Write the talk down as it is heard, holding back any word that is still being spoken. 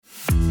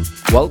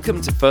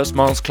Welcome to First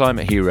Mile's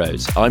Climate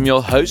Heroes. I'm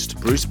your host,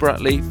 Bruce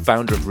Bratley,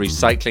 founder of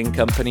recycling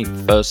company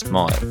First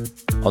Mile.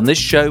 On this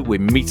show, we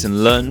meet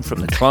and learn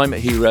from the climate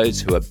heroes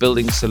who are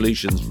building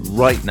solutions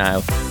right now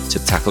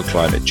to tackle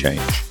climate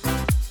change.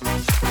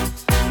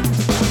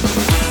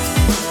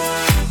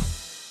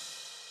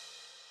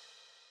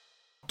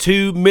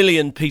 Two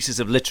million pieces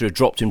of litter are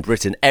dropped in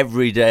Britain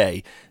every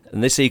day,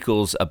 and this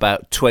equals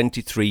about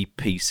 23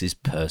 pieces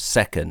per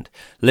second.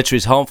 Litter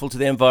is harmful to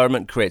the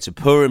environment, creates a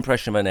poor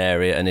impression of an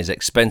area, and is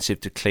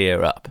expensive to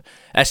clear up.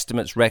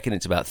 Estimates reckon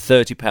it's about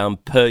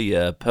 £30 per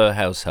year per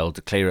household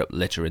to clear up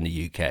litter in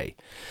the UK.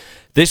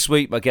 This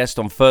week, my guest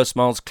on First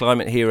Mile's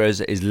Climate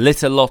Heroes is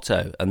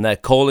LitterLotto, and they're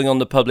calling on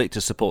the public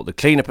to support the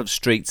clean-up of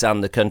streets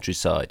and the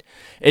countryside.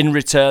 In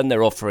return,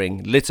 they're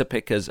offering litter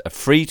pickers a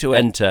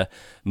free-to-enter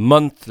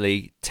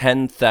monthly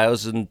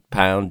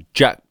 £10,000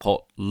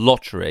 jackpot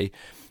lottery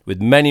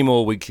with many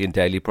more weekly and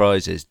daily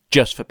prizes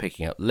just for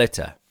picking up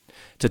litter.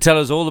 To tell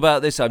us all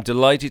about this, I'm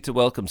delighted to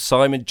welcome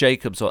Simon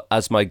Jacobs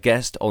as my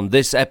guest on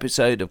this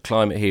episode of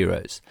Climate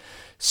Heroes.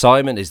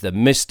 Simon is the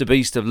Mr.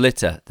 Beast of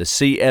Litter, the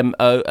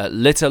CMO at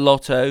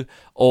LitterLotto,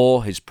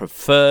 or his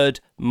preferred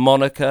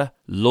moniker,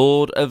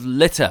 Lord of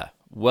Litter.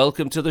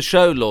 Welcome to the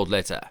show, Lord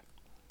Litter.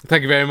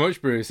 Thank you very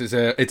much, Bruce.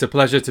 It's a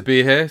pleasure to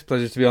be here. It's a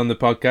pleasure to be on the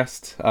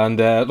podcast, and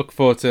look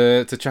forward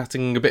to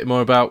chatting a bit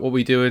more about what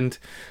we do and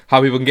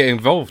how people can get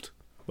involved.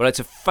 Well, it's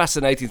a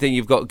fascinating thing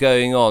you've got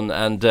going on,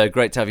 and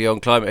great to have you on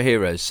Climate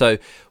Heroes. So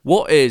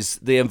what is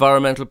the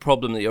environmental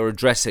problem that you're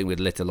addressing with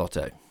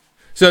LitterLotto?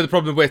 So the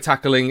problem we're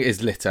tackling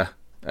is litter.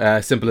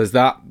 Simple as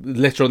that.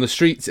 Litter on the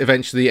streets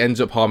eventually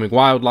ends up harming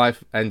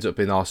wildlife, ends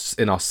up in our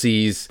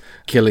seas,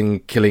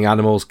 killing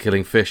animals,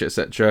 killing fish,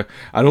 etc.,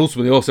 and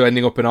ultimately also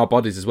ending up in our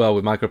bodies as well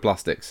with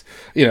microplastics.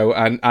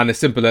 And as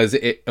simple as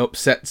it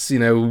upsets,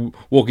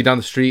 walking down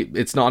the street,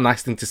 it's not a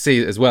nice thing to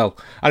see as well.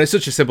 And it's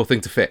such a simple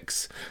thing to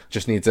fix.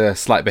 Just needs a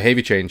slight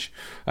behaviour change.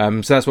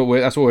 So that's what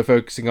we're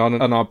focusing on,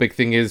 and our big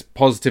thing is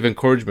positive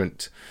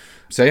encouragement.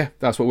 So yeah,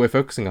 that's what we're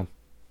focusing on.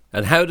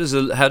 And how does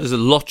a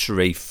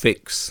lottery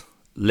fix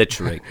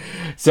littering?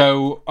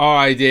 So our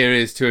idea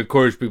is to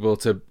encourage people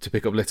to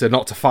pick up litter,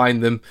 not to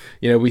find them.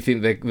 We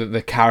think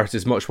the carrot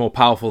is much more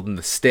powerful than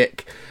the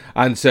stick.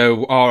 And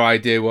so our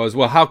idea was,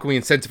 well, how can we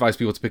incentivize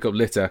people to pick up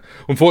litter?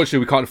 Unfortunately,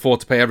 we can't afford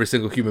to pay every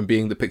single human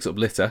being that picks up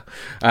litter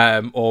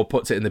or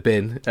puts it in the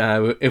bin.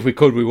 If we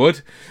could, we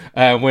would.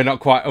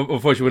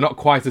 Unfortunately, we're not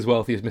quite as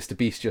wealthy as Mr.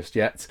 Beast just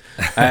yet.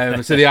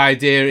 So the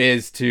idea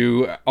is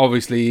to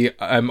obviously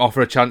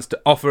offer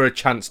a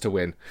chance to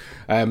win.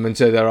 And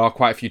so there are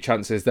quite a few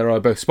chances. There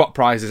are both spot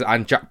prizes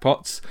and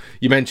jackpots.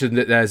 You mentioned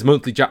that there's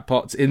monthly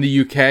jackpots in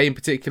the UK in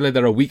particular.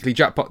 There are weekly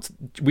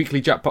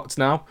jackpots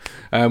now,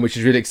 which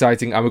is really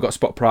exciting. And we've got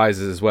spot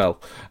prizes as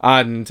well.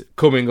 And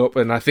coming up,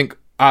 and I think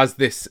as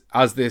this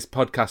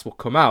podcast will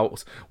come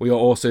out, we are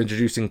also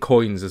introducing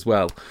coins as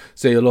well.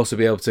 So you'll also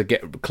be able to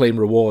claim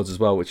rewards as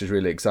well, which is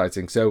really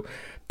exciting. So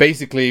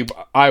basically,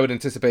 I would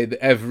anticipate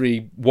that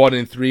every 1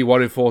 in 3,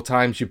 1 in 4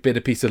 times you bid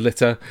a piece of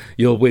litter,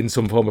 you'll win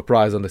some form of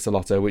prize on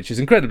LitterLotto, which is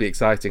incredibly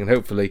exciting and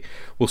hopefully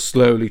will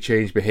slowly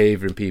change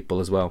behaviour in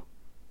people as well.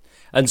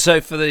 And so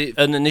for the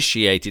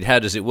uninitiated, how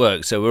does it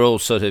work? So we're all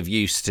sort of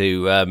used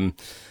to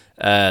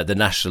the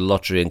National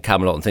Lottery and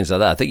Camelot and things like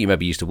that. I think you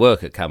maybe used to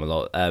work at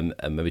Camelot, and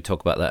maybe talk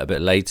about that a bit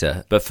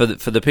later. But for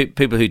the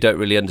people who don't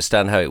really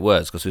understand how it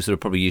works, because we're sort of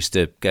probably used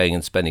to going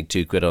and spending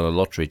 £2 on a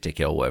lottery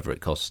ticket or whatever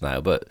it costs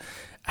now, but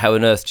how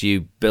on earth do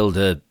you build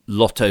a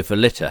lotto for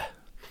litter?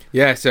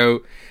 Yeah,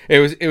 so it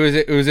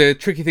was a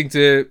tricky thing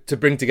to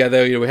bring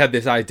together. We had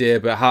this idea,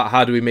 but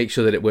how do we make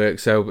sure that it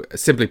works? So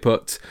simply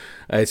put,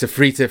 it's a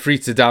free to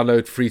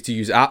download, free to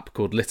use app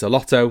called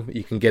LitterLotto.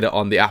 You can get it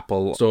on the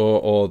Apple Store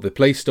or the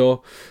Play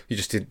Store. You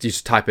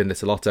just type in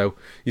LitterLotto.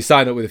 You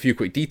sign up with a few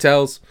quick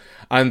details,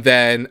 and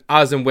then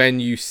as and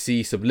when you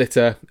see some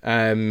litter,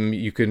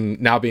 you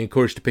can now be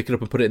encouraged to pick it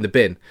up and put it in the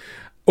bin.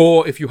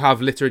 Or if you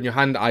have litter in your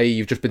hand, i.e.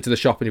 you've just been to the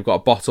shop and you've got a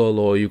bottle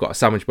or you've got a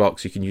sandwich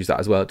box, you can use that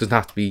as well. It doesn't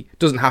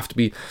have to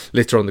be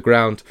litter on the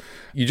ground.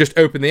 You just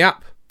open the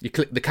app, you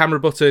click the camera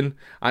button,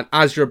 and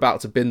as you're about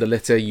to bin the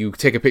litter, you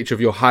take a picture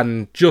of your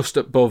hand just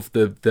above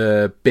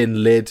the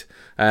bin lid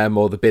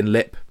or the bin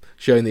lip,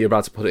 showing that you're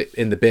about to put it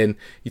in the bin.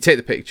 You take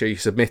the picture, you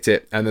submit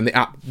it, and then the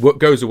app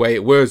goes away,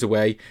 it whirs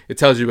away. It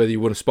tells you whether you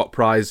won a spot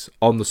prize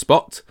on the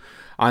spot.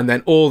 And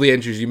then all the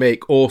entries you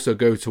make also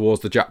go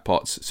towards the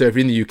jackpots. So if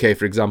you're in the UK,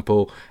 for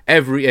example,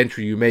 every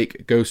entry you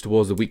make goes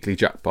towards the weekly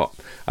jackpot.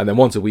 And then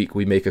once a week,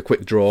 we make a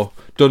quick draw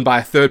done by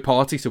a third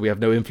party, so we have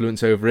no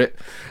influence over it.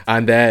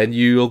 And then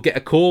you'll get a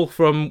call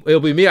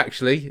it'll be me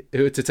actually,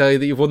 to tell you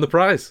that you've won the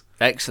prize.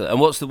 Excellent. And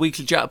what's the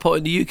weekly jackpot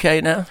in the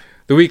UK now?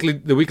 The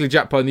weekly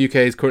jackpot in the UK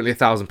is currently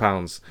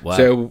 £1,000. Wow.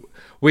 So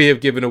we have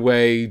given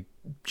away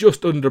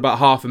just under about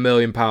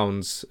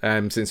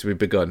 £500,000 since we've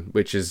begun,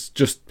 which is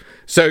just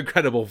so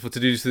incredible to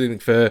do something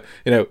for,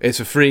 it's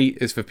for free,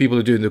 it's for people who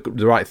are doing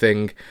the right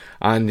thing,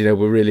 and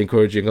we're really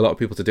encouraging a lot of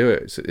people to do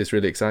it. It's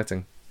really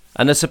exciting.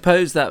 And I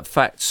suppose that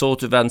fact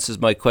sort of answers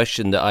my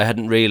question that I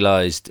hadn't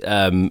realised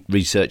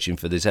researching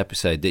for this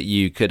episode, that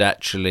you could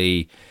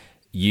actually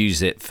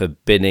use it for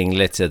binning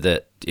litter,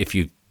 that if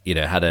you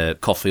had a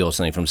coffee or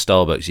something from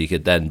Starbucks, you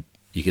could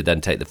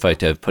then take the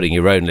photo of putting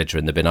your own litter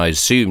in the bin. I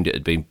assumed it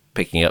had been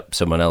picking up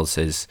someone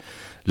else's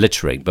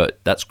littering, but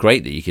that's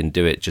great that you can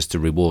do it just to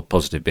reward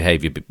positive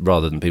behaviour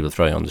rather than people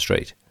throwing on the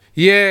street.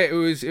 Yeah,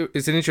 it's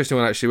an interesting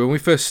one, actually. When we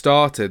first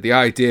started, the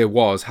idea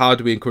was, how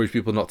do we encourage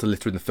people not to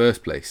litter in the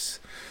first place?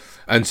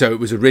 And so it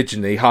was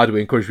originally, how do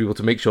we encourage people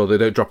to make sure they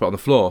don't drop it on the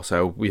floor?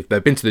 So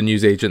they've been to the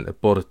newsagent, they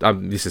bought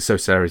this is so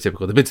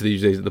stereotypical, they've been to the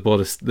newsagent,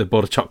 they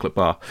bought a chocolate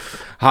bar.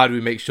 How do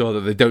we make sure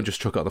that they don't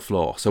just chuck it on the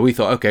floor? So we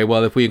thought, okay,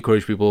 well, if we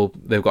encourage people,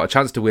 they've got a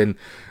chance to win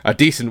a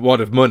decent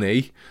wad of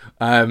money,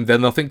 then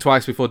they'll think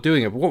twice before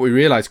doing it. But what we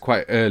realised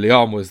quite early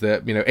on was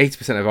that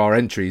 80% of our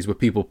entries were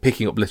people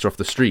picking up litter off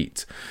the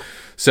street.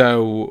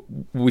 So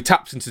we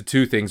tapped into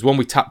two things. One,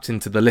 we tapped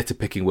into the litter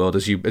picking world,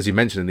 as you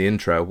mentioned in the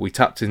intro. We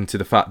tapped into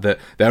the fact that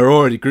there are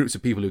already groups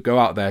of people who go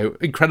out there,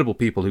 incredible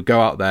people who go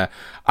out there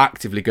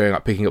actively going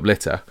out picking up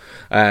litter.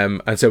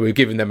 And so we're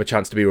giving them a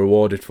chance to be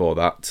rewarded for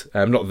that.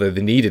 Not that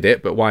they needed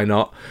it, but why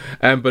not?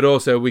 But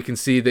also we can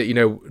see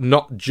that,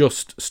 not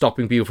just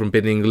stopping people from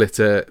binning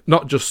litter,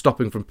 not just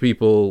stopping from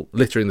people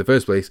littering in the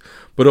first place,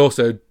 but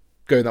also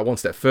going that one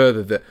step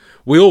further, that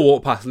we all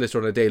walk past litter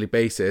on a daily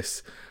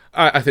basis.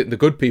 I think the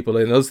good people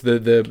in us,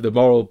 the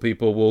moral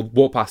people, will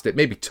walk past it,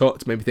 maybe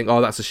tut, maybe think, oh,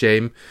 that's a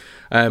shame,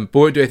 but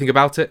won't do anything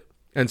about it.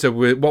 And so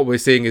what we're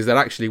seeing is that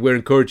actually we're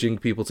encouraging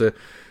people to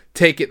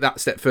take it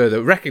that step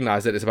further,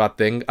 recognise that it's a bad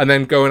thing, and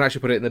then go and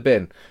actually put it in the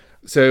bin.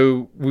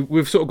 So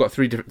we've sort of got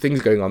three different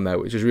things going on there,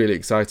 which is really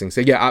exciting. So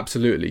yeah,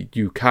 absolutely,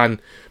 you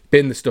can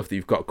bin the stuff that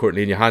you've got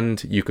currently in your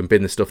hand. You can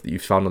bin the stuff that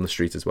you've found on the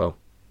street as well.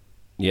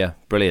 Yeah,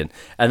 brilliant.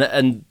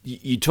 And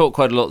you talk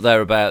quite a lot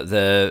there about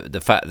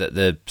the fact that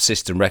the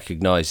system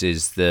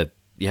recognises that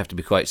you have to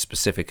be quite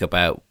specific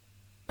about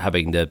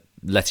having the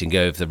letting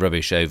go of the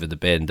rubbish over the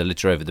bin, the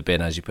litter over the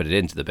bin as you put it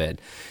into the bin.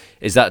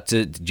 Is that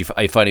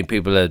are you finding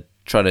people are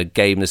trying to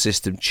game the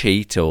system,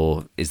 cheat,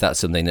 or is that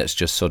something that's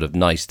just sort of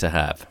nice to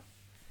have?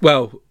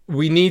 Well,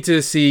 we need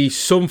to see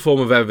some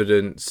form of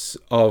evidence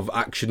of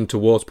action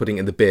towards putting it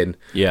in the bin.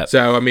 Yeah.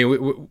 So I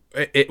mean,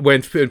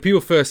 when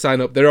people first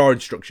sign up, there are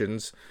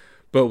instructions.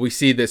 But we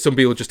see that some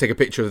people just take a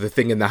picture of the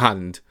thing in their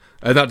hand,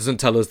 and that doesn't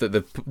tell us that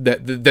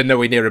they're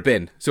nowhere near a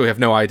bin, so we have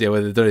no idea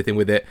whether they've done anything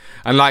with it.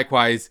 And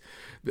likewise,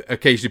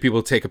 occasionally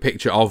people take a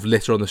picture of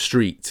litter on the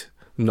street,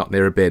 not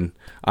near a bin,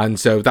 and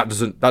so that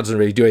doesn't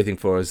really do anything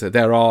for us.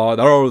 There are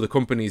other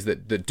companies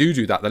that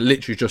do that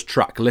literally just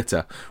track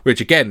litter, which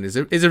again is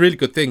a really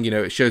good thing.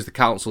 It shows the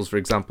councils, for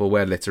example,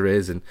 where litter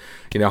is, and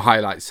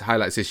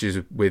highlights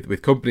issues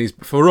with companies.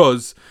 But for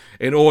us,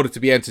 in order to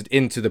be entered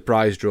into the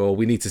prize draw,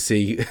 we need to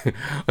see,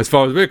 as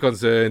far as we're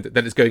concerned,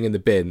 that it's going in the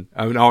bin.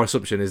 I mean, our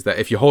assumption is that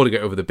if you're holding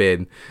it over the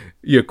bin,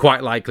 you're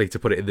quite likely to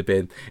put it in the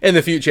bin. In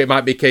the future, it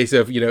might be a case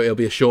of, it'll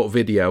be a short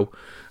video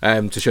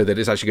to show that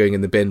it's actually going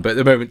in the bin. But at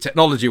the moment,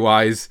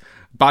 technology-wise,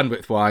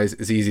 bandwidth-wise,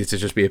 it's easier to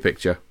just be a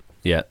picture.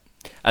 Yeah.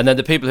 And then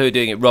the people who are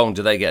doing it wrong,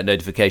 do they get a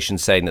notification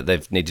saying that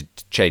they've needed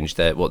to change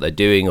what they're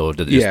doing, or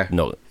do they just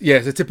not?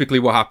 Yeah, so typically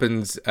what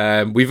happens,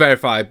 we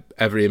verify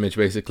every image,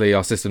 basically.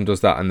 Our system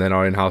does that, and then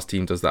our in-house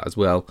team does that as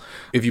well.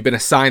 If you've been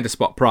assigned a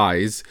spot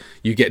prize,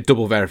 you get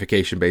double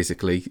verification,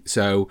 basically.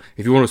 So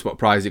if you want a spot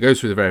prize, it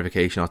goes through the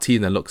verification. Our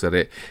team then looks at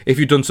it. If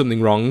you've done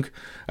something wrong,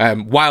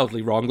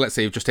 wildly wrong, let's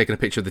say you've just taken a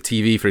picture of the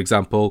TV, for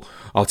example,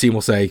 our team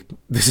will say,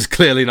 this is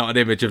clearly not an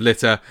image of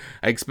litter.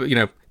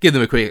 Give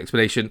them a quick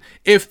explanation.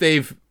 If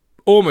they've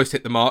almost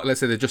hit the mark, let's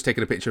say they've just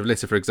taken a picture of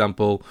litter, for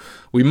example,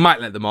 we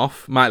might let them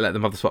have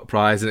the spot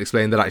prize and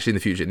explain that actually in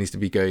the future it needs to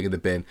be going in the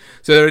bin.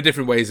 So there are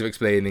different ways of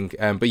explaining,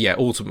 but yeah,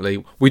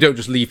 ultimately we don't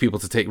just leave people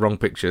to take wrong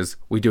pictures,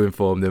 we do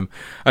inform them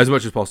as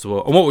much as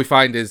possible. And what we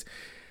find is,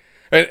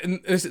 and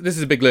this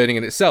is a big learning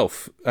in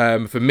itself,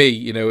 for me,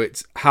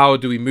 it's how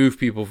do we move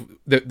people,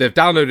 they've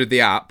downloaded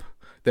the app,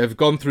 they've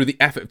gone through the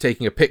effort of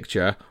taking a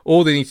picture.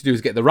 All they need to do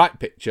is get the right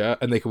picture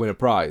and they can win a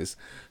prize.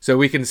 So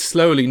we can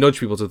slowly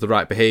nudge people to the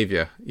right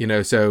behaviour.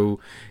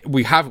 So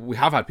we have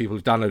had people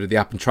who've downloaded the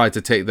app and tried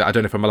to take that. I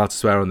don't know if I'm allowed to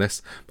swear on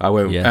this, but I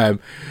won't. Yeah.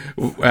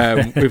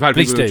 We've had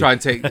people who try and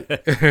take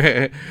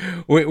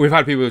we've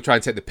had people who try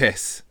and take the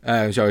piss,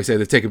 shall we say.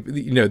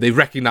 They've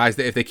recognised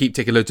that if they keep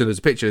taking loads and loads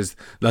of pictures,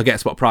 they'll get a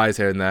spot prize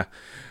here and there.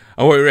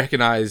 And what we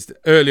recognised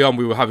early on,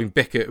 we were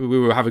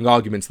having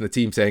arguments in the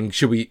team saying,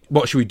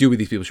 what should we do with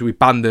these people? Should we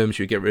ban them?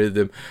 Should we get rid of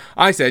them?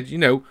 I said,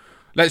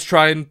 let's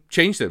try and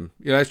change them.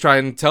 Let's try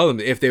and tell them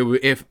that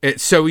if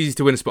it's so easy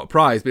to win a spot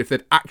prize, but if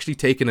they'd actually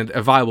taken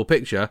a viable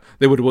picture,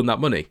 they would have won that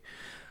money.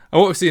 And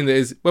what we've seen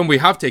is when we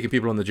have taken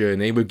people on the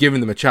journey, we've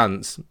given them a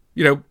chance.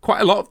 Quite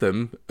a lot of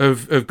them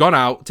have gone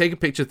out, taken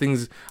picture of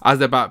things as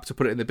they're about to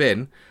put it in the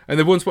bin, and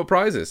they've won spot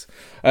prizes.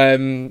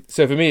 So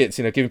for me, it's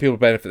giving people the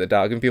benefit of the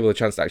doubt, giving people a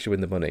chance to actually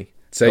win the money.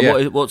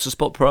 So what's a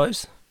spot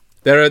prize?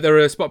 There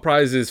are spot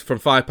prizes from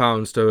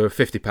 £5 to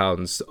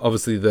 £50.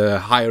 Obviously, the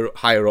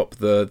higher up,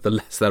 the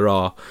less there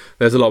are.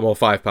 There's a lot more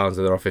 £5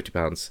 than there are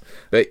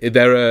 £50.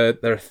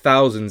 There are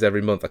thousands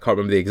every month. I can't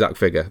remember the exact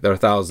figure. There are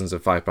thousands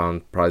of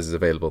 £5 prizes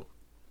available.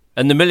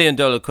 And the $1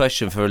 million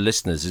question for our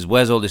listeners is,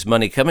 where's all this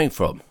money coming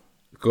from?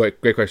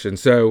 Great question.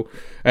 So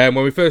when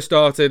we first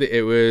started,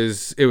 it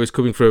was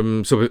coming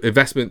from some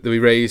investment that we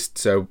raised.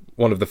 So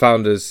one of the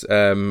founders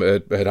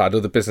had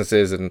other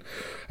businesses and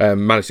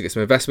managed to get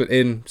some investment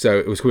in. So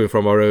it was coming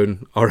from our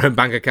own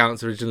bank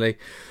accounts originally,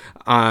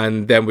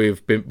 and then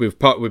we've been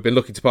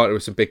looking to partner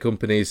with some big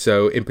companies.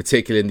 So in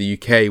particular in the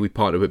UK, we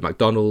partnered with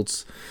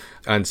McDonald's.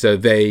 And so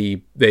they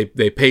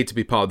paid to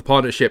be part of the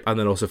partnership, and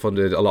then also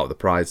funded a lot of the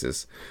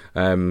prizes.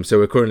 So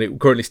we're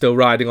currently still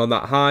riding on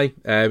that high.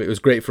 It was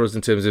great for us in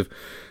terms of,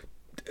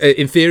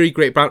 in theory,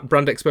 great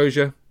brand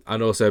exposure,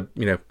 and also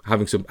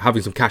having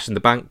some cash in the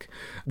bank.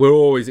 We're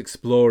always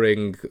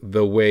exploring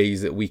the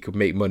ways that we could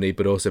make money,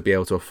 but also be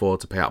able to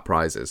afford to pay out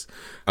prizes.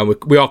 And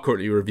we are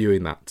currently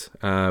reviewing that.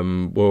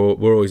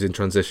 We're always in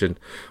transition.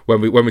 When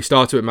we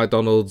started at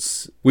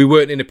McDonald's, we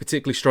weren't in a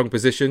particularly strong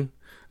position.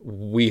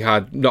 We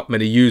had not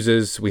many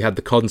users. We had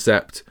the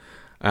concept,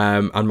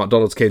 and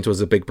McDonald's came to us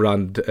as a big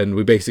brand, and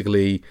we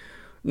basically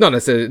not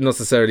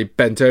necessarily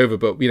bent over,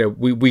 but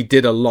we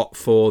did a lot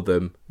for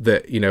them.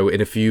 That in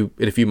a few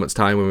months'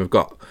 time, when we've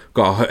got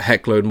a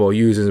heck load more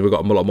users and we've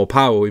got a lot more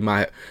power, we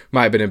might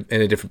have been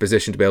in a different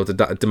position to be able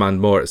to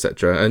demand more,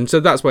 etc. And so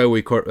that's where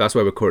we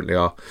currently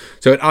are.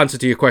 So in answer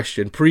to your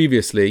question,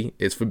 previously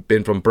it's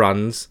been from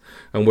brands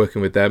and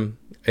working with them.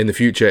 In the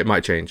future, it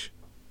might change.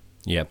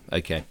 Yeah,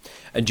 okay.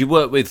 And do you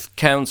work with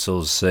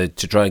councils to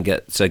try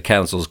and so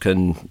councils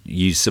can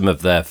use some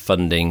of their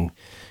funding?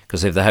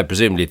 Because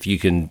presumably if you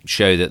can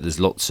show that there's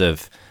lots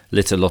of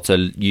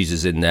LitterLotto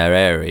users in their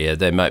area,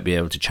 they might be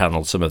able to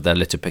channel some of their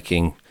litter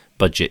picking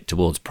budget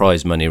towards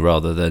prize money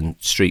rather than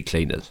street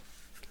cleaners.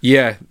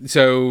 Yeah,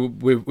 so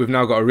we've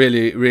now got a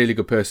really, really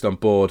good person on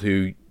board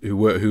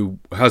who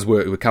has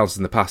worked with councils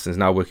in the past and is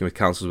now working with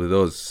councils with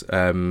us.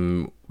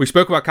 We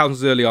spoke about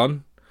councils early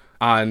on.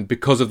 And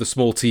because of the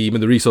small team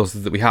and the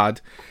resources that we had,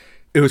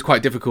 it was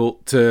quite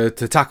difficult to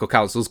tackle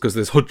councils because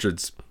there's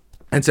hundreds.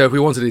 And so if we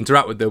wanted to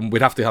interact with them,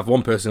 we'd have to have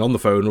one person on the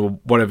phone or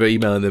whatever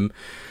emailing them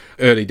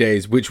early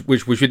days, which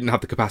we didn't have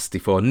the capacity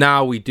for.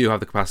 Now we do have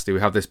the capacity. We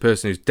have this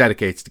person who's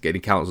dedicated to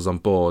getting councils on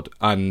board,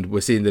 and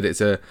we're seeing that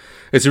it's a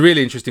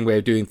really interesting way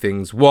of doing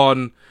things.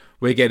 One,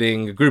 we're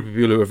getting a group of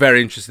people who are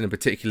very interested in a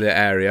particular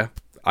area,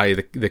 i.e.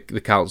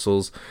 the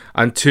councils,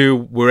 and two,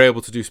 we're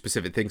able to do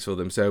specific things for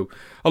them. So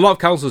a lot of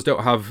councils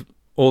don't have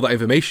all that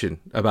information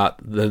about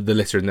the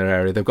litter in their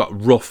area. They've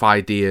got rough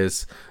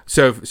ideas.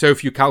 So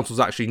few councils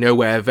actually know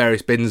where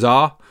various bins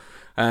are.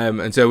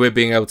 And so we're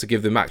being able to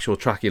give them actual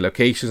tracking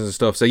locations and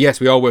stuff. So yes,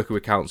 we are working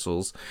with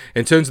councils.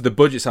 In terms of the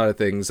budget side of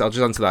things, I'll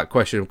just answer that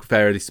question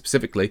fairly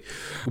specifically.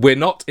 We're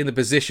not in the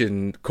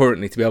position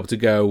currently to be able to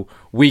go,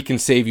 we can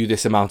save you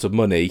this amount of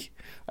money,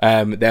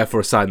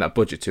 therefore assign that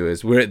budget to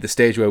us. We're at the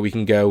stage where we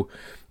can go,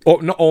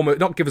 or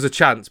not give us a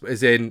chance, but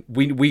as in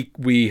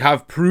we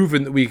have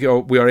proven that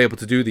we are able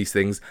to do these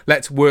things.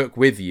 Let's work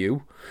with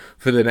you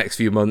for the next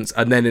few months,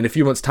 and then in a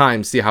few months'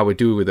 time, see how we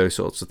do with those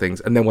sorts of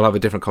things, and then we'll have a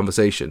different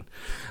conversation.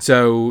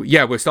 So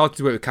yeah, we're starting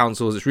to work with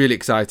councils. It's really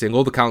exciting.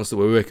 All the councils that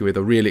we're working with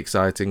are really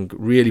exciting,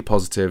 really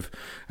positive.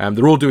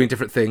 They're all doing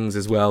different things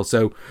as well.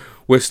 So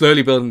we're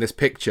slowly building this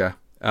picture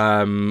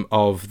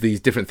of these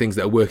different things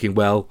that are working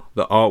well,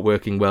 that aren't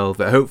working well,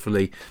 that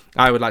hopefully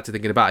I would like to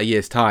think in about a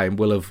year's time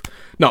we'll have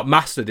not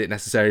mastered it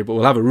necessarily, but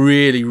we'll have a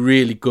really,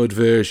 really good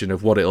version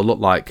of what it'll look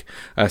like,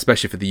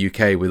 especially for the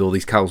UK, with all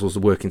these councils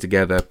working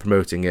together,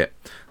 promoting it,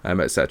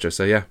 etc.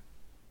 So yeah.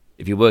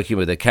 If you're working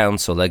with a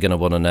council, they're going to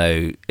want to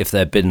know if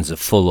their bins are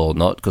full or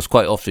not, because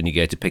quite often you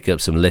go to pick up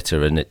some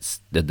litter and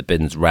the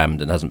bin's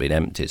rammed and hasn't been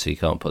emptied, so you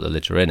can't put the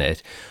litter in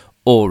it.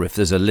 Or if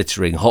there's a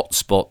littering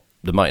hotspot,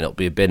 there might not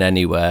be a bin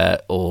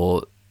anywhere,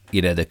 or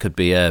there could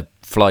be a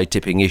fly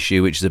tipping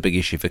issue, which is a big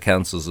issue for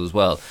councils as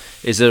well.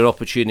 Is there an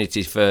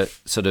opportunity for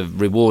sort of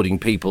rewarding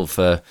people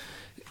for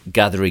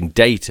gathering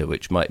data,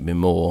 which might be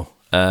more,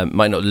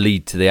 might not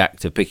lead to the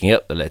act of picking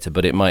up the litter,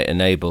 but it might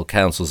enable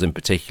councils in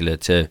particular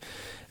to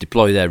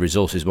deploy their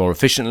resources more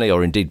efficiently,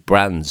 or indeed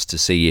brands to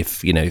see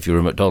if you're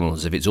a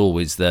McDonald's, if it's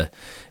always the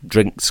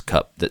drinks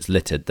cup that's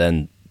littered,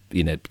 then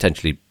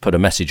potentially put a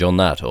message on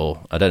that,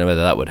 or I don't know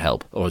whether that would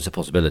help, or it's a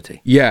possibility.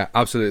 Yeah,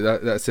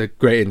 absolutely. That's a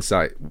great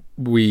insight.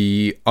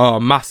 We are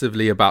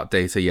massively about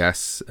data,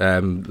 yes.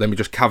 Let me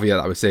just caveat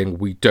that with saying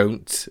we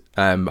don't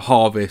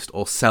harvest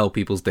or sell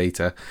people's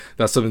data.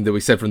 That's something that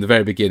we said from the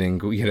very beginning.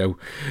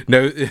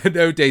 No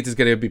data is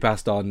going to be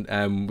passed on.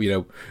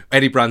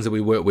 Any brands that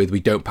we work with,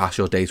 we don't pass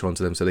your data on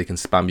to them so they can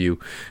spam you,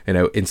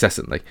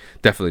 incessantly.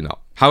 Definitely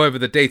not. However,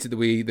 the data that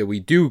we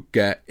do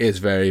get is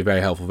very, very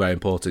helpful, very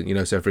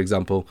important. So for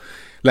example,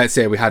 let's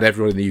say we had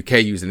everyone in the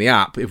UK using the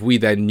app, if we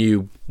then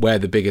knew where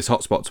the biggest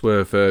hotspots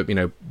were for,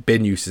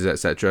 bin uses,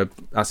 etc.,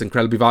 that's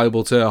incredibly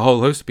valuable to a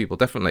whole host of people,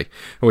 definitely.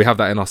 And we have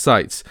that in our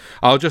sites.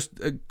 I'll just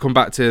come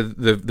back to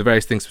the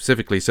various things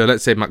specifically. So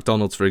let's say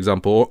McDonald's, for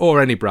example,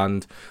 or any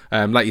brand,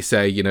 like you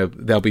say,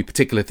 there'll be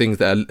particular things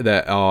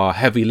that are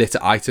heavy litter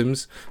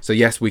items. So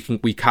yes, we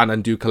can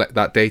and do collect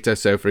that data.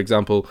 So for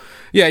example,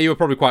 yeah, you were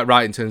probably quite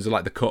right in terms of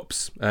like the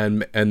cups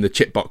and the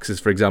chip boxes,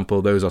 for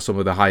example. Those are some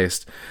of the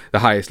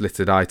highest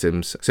littered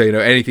items. So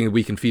anything that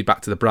we can feed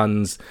back to the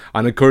brands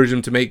and encourage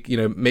them to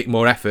make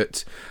more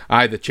effort,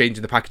 either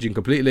changing the packaging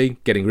completely,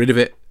 getting rid of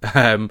it,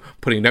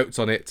 putting notes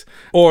on it,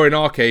 or in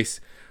our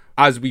case,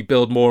 as we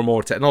build more and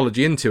more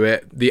technology into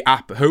it, the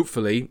app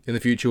hopefully in the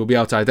future will be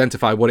able to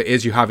identify what it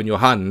is you have in your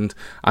hand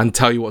and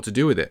tell you what to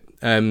do with it.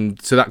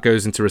 So that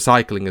goes into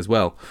recycling as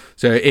well.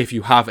 So if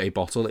you have a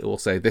bottle, it will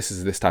say, this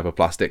is this type of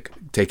plastic,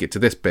 take it to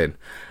this bin.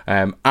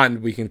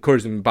 And we can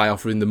encourage them by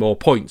offering them more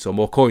points or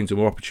more coins or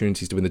more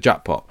opportunities to win the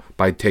jackpot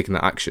by taking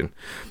that action.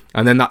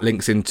 And then that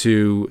links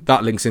into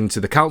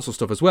the council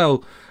stuff as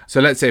well. So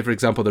let's say, for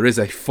example, there is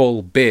a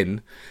full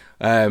bin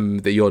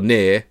that you're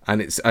near,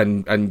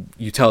 and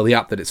you tell the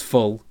app that it's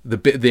full.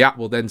 The app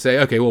will then say,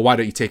 okay, well, why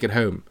don't you take it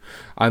home?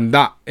 And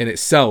that in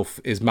itself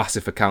is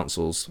massive for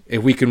councils.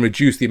 If we can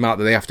reduce the amount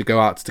that they have to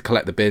go out to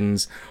collect the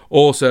bins,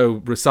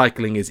 also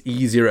recycling is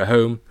easier at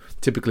home.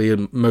 Typically,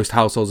 most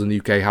households in the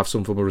UK have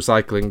some form of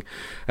recycling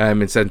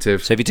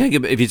incentive. So if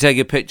you take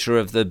a picture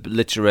of the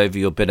litter over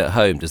your bin at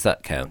home, does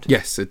that count?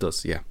 Yes, it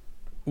does. Yeah,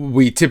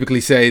 we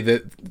typically say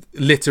that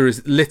litter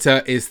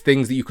is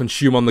things that you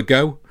consume on the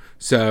go.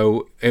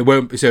 So it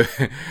won't. So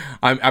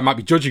I might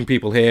be judging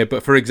people here,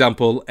 but for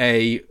example,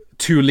 a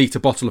 2-litre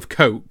bottle of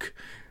Coke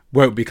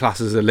won't be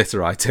classed as a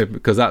litter item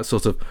because that's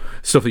sort of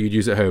stuff that you'd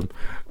use at home.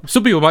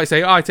 Some people might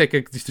say, I take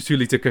just a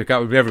 2-litre Coke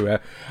out with me everywhere.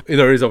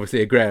 There is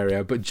obviously a grey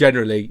area, but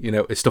generally,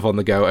 it's stuff on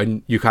the go,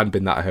 and you can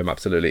bin that at home,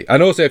 absolutely.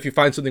 And also, if you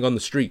find something on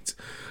the street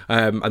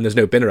and there's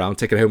no bin around,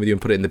 take it home with you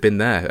and put it in the bin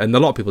there. And a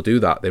lot of people do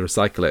that; they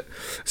recycle it.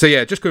 So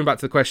yeah, just going back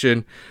to the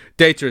question,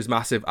 data is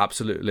massive,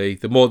 absolutely.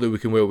 The more that we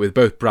can work with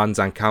both brands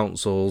and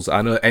councils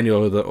and any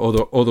other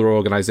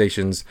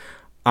organisations,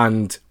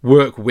 and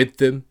work with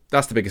them,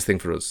 that's the biggest thing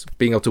for us.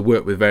 Being able to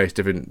work with various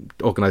different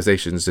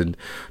organisations and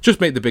just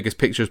make the biggest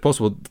picture as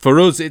possible. For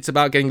us, it's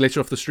about getting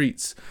litter off the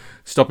streets,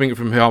 stopping it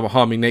from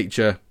harming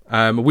nature.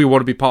 We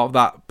want to be part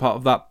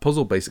of that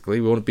puzzle, basically.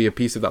 We want to be a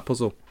piece of that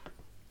puzzle.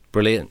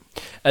 Brilliant.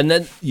 And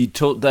then you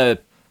talked there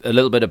a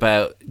little bit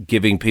about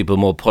giving people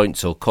more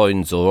points or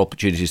coins or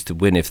opportunities to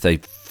win if they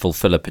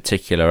fulfil a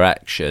particular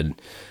action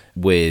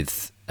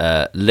with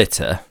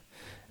litter.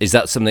 Is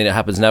that something that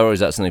happens now, or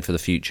is that something for the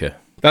future?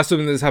 That's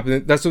something that's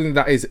happening. That's something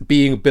that is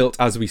being built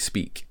as we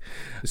speak.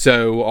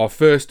 So our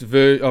first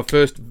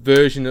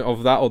version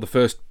of that, or the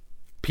first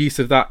piece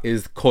of that,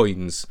 is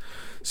coins.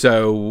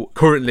 So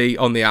currently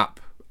on the app,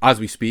 as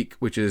we speak,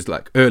 which is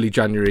like early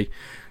January,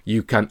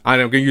 you can,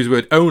 and I'm going to use the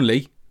word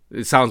only.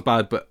 It sounds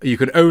bad, but you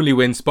can only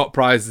win spot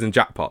prizes and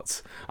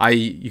jackpots.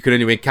 You can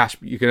only win cash.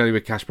 You can only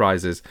win cash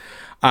prizes.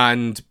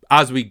 And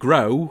as we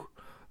grow,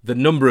 the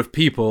number of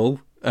people.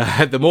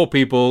 The more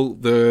people,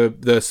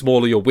 the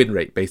smaller your win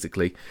rate,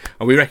 basically.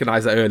 And we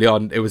recognised that early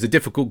on. It was a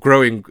difficult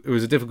growing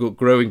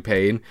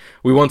pain.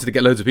 We wanted to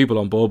get loads of people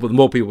on board, but the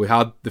more people we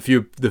had, the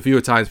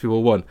fewer times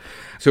people won.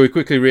 So we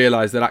quickly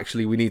realised that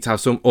actually we need to have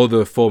some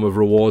other form of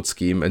reward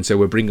scheme, and so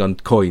we're bringing on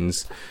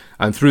coins.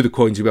 And through the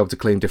coins, you'll be able to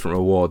claim different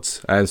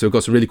rewards. And so we've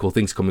got some really cool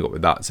things coming up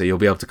with that. So you'll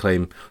be able to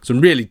claim some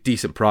really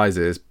decent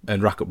prizes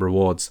and rack up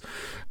rewards.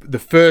 The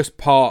first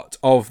part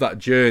of that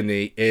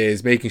journey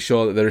is making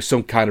sure that there is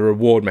some kind of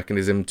reward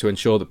mechanism to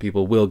ensure that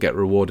people will get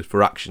rewarded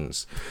for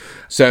actions.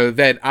 So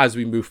then as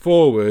we move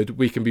forward,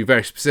 we can be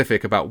very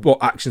specific about what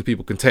actions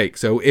people can take.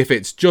 So if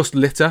it's just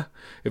litter,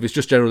 if it's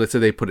just general litter,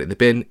 they put it in the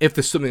bin. If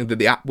there's something that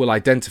the app will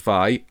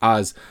identify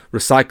as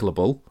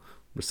recyclable,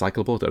 I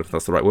don't know if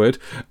that's the right word.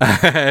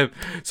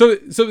 So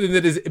something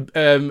that is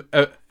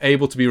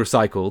able to be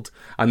recycled,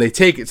 and they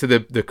take it to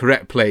the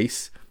correct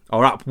place,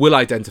 our app will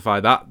identify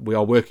that. We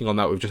are working on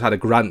that. We've just had a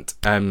grant,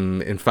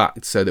 in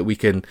fact, so that we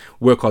can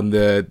work on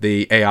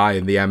the AI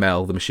and the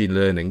ML, the machine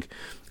learning,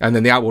 and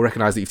then the app will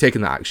recognise that you've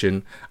taken that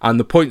action, and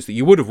the points that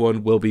you would have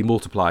won will be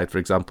multiplied, for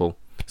example.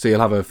 So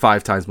you'll have a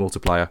 5 times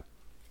multiplier.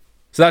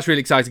 So that's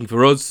really exciting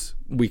for us.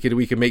 We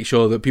can make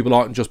sure that people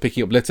aren't just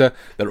picking up litter;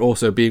 they're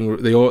also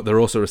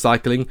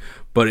recycling.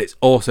 But it's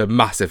also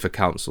massive for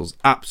councils,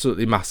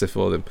 absolutely massive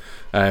for them,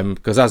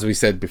 because as we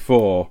said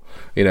before,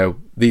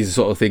 these are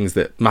sort of things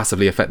that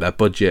massively affect their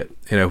budget.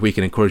 If we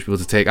can encourage people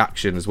to take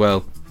action as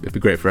well, it'd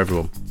be great for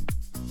everyone.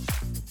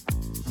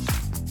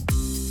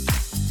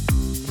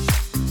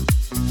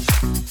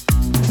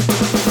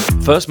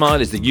 First Mile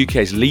is the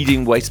UK's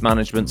leading waste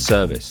management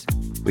service.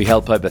 We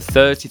help over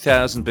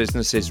 30,000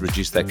 businesses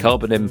reduce their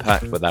carbon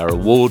impact with our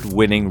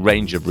award-winning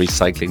range of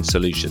recycling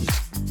solutions.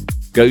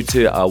 Go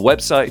to our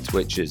website,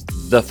 which is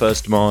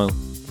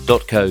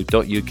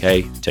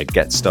thefirstmile.co.uk, to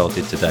get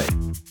started today.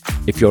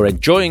 If you're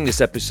enjoying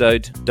this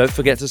episode, don't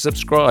forget to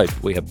subscribe.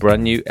 We have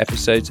brand new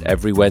episodes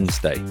every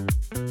Wednesday.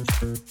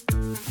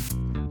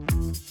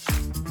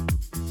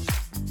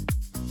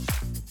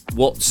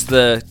 What's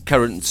the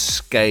current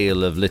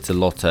scale of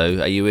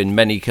LitterLotto? Are you in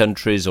many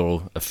countries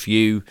or a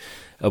few?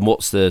 And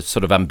what's the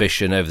sort of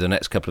ambition over the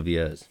next couple of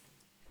years?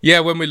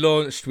 Yeah, when we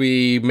launched,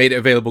 we made it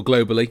available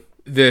globally.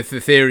 The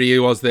theory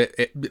was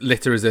that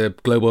litter is a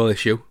global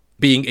issue.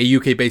 Being a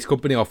UK-based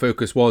company, our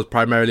focus was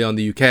primarily on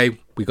the UK.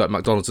 We got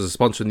McDonald's as a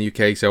sponsor in the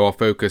UK, so our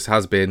focus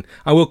has been,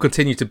 and will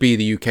continue to be,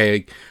 the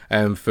UK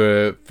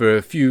for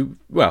a few,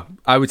 well,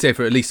 I would say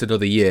for at least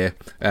another year,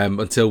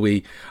 until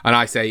we, and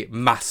I say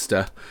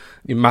master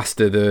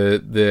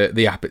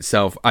the app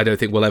itself. I don't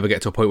think we'll ever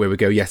get to a point where we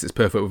go, yes, it's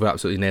perfect, we've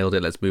absolutely nailed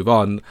it, let's move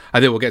on. I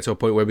think we'll get to a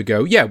point where we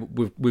go, yeah,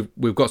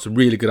 we've got some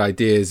really good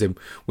ideas, and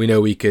we know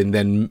we can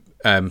then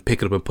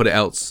pick it up and put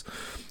it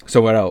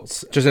somewhere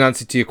else. Just an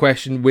answer to your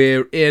question,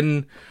 we're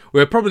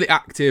probably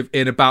active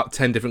in about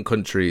 10 different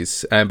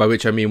countries, by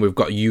which I mean we've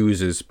got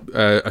users,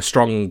 a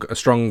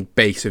strong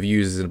base of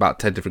users in about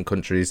 10 different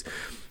countries.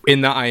 In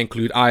that I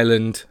include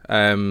Ireland,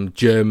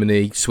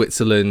 Germany,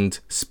 Switzerland,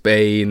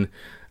 Spain.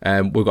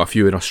 We've got a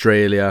few in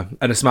Australia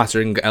and a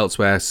smattering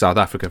elsewhere, South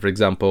Africa, for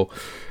example.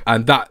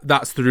 And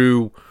that's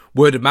through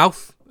word of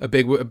mouth, a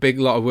big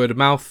lot of word of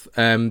mouth.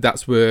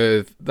 That's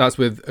with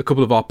a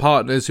couple of our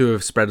partners who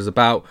have spread us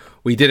about.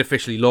 We did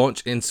officially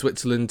launch in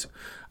Switzerland,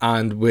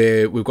 and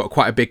we've got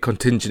quite a big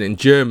contingent in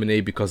Germany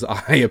because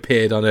I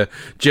appeared on a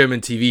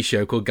German TV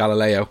show called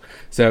Galileo.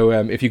 So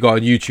if you go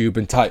on YouTube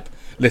and type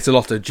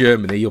LitterLotto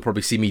Germany, you'll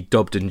probably see me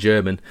dubbed in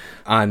German.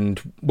 And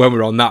when we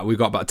were on that, we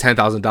got about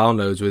 10,000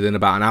 downloads within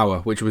about an hour,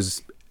 which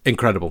was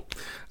incredible.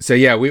 So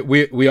yeah,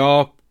 we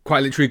are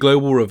quite literally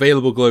global. We're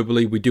available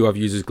globally. We do have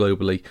users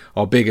globally.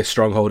 Our biggest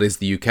stronghold is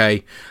the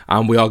UK,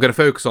 and we are going to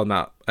focus on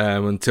that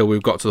until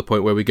we've got to the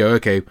point where we go,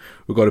 okay,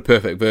 we've got a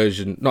perfect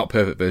version, not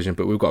perfect version,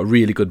 but we've got a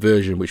really good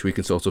version which we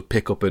can sort of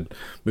pick up and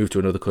move to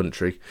another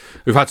country.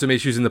 We've had some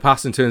issues in the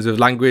past in terms of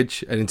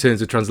language and in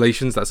terms of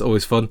translations. That's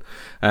always fun.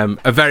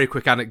 A very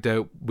quick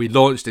anecdote: we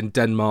launched in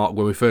Denmark.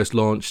 When we first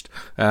launched,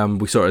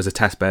 we saw it as a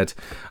test bed,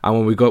 and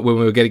when we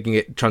were getting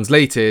it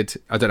translated,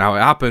 I don't know how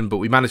it happened, but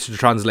we managed to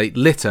translate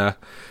litter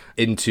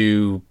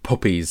into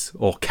puppies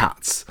or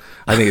cats.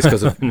 I think it's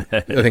because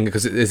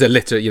it's a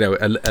litter,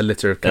 a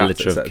litter of cats, a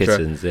litter of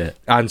kittens, yeah.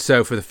 And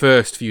so for the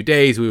first few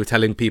days, we were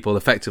telling people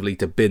effectively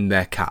to bin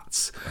their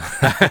cats,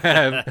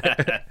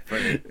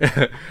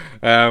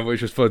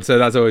 which was fun. So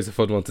that's always a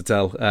fun one to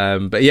tell.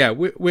 But yeah,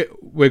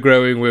 we're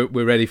growing.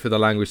 We're ready for the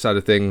language side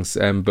of things,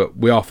 but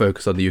we are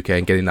focused on the UK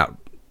and getting that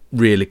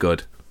really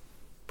good.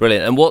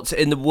 Brilliant. And what's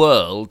in the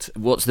world?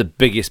 What's the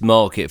biggest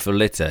market for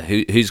litter?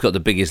 Who's got the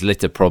biggest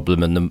litter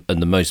problem and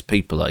the most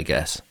people, I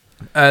guess?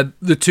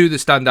 The two that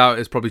stand out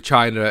is probably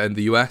China and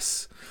the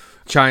US.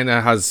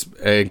 China has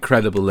an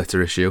incredible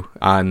litter issue,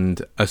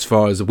 and as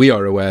far as we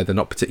are aware, they're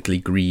not particularly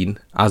green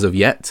as of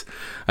yet.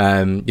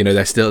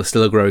 They're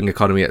still a growing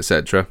economy,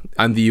 etc.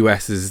 And the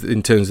US is,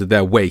 in terms of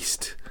their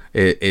waste,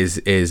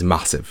 is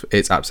massive.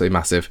 It's absolutely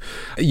massive.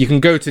 You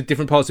can go to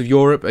different parts of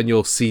Europe and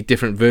you'll see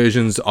different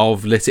versions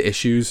of litter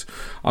issues.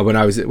 When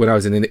I was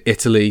in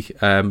Italy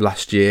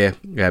last year,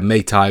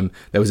 May time,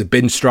 there was a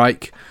bin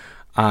strike,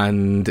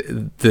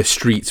 and the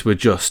streets were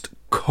just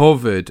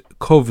covered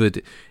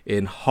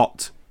in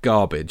hot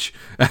garbage.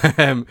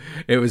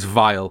 It was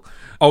vile.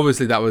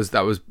 Obviously, that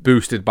was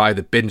boosted by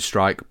the bin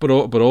strike, but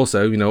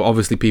also,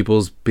 obviously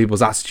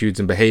people's attitudes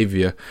and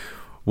behaviour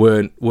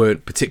weren't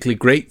particularly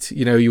great.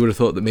 You would have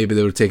thought that maybe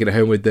they would have taken it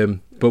home with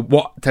them. But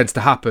what tends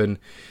to happen,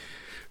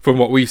 from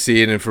what we've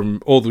seen and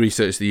from all the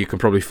research that you can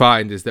probably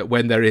find, is that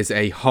when there is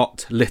a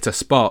hot litter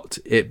spot,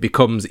 it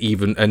becomes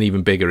an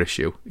even bigger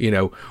issue.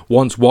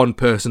 Once one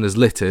person has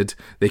littered,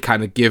 they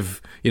kind of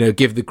give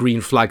the green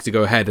flag to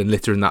go ahead and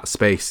litter in that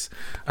space.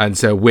 And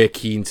so we're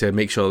keen to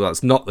make sure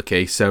that's not the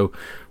case. So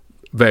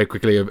very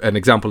quickly, an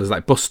example is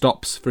like bus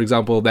stops, for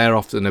example. They're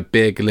often a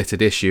big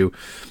littered issue.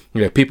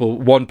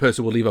 One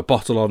person will leave a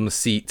bottle on the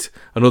seat,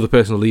 another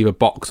person will leave a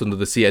box under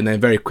the seat, and then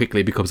very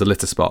quickly it becomes a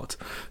litter spot.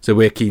 So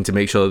we're keen to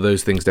make sure that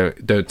those things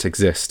don't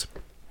exist.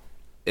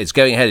 It's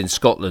going ahead in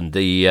Scotland,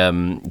 the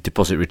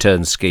deposit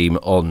return scheme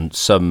on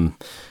some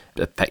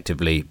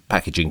effectively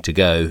packaging to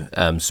go,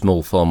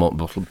 small format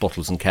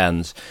bottles and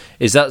cans.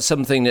 Is that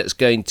something that's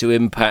going to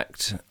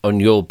impact on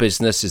your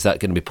business? Is that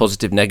going to be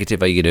positive,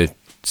 negative? Are you going to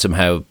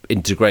somehow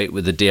integrate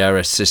with the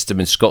DRS system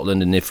in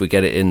Scotland, and if we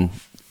get it in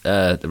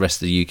the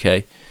rest of the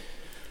UK?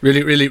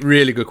 Really, really,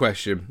 really good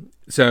question.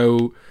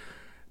 So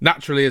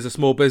naturally, as a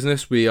small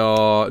business, we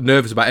are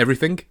nervous about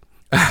everything.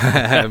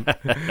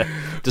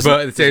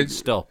 Doesn't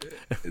stop.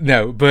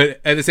 No, but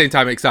at the same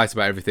time, excited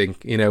about everything.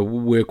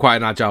 We're quite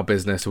an agile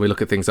business, and we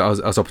look at things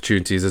as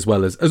opportunities as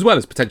well as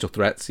potential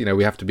threats.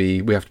 We have to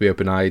be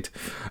open-eyed.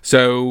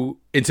 So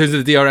in terms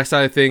of the DRS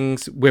side of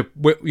things, we're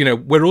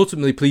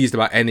ultimately pleased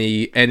about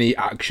any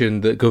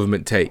action that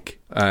government take,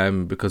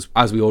 because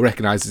as we all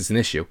recognise, it's an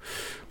issue.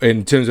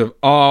 In terms of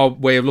our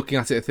way of looking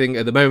at it, I think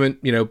at the moment,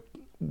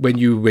 when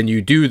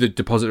you do the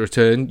deposit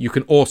return, you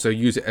can also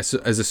use it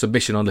as a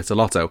submission on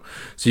LitterLotto.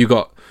 So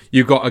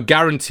you've got a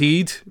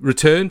guaranteed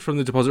return from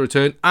the deposit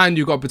return, and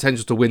you've got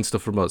potential to win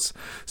stuff from us.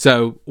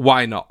 So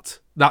why not?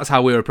 that's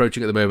how we're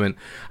approaching it at the moment.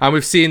 And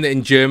we've seen that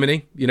in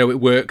Germany, it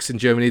works in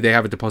Germany. They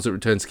have a deposit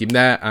return scheme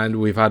there,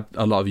 and we've had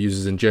a lot of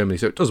users in Germany,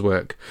 so it does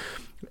work.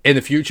 In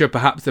the future,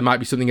 perhaps there might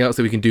be something else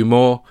that we can do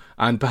more,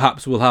 and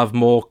perhaps we'll have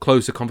more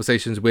closer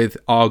conversations with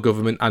our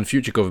government and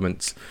future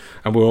governments,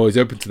 and we're always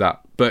open to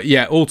that. But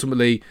yeah,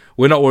 ultimately,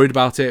 we're not worried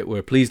about it.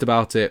 We're pleased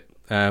about it,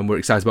 and we're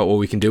excited about what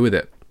we can do with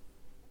it.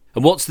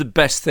 And what's the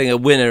best thing a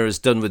winner has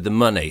done with the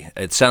money?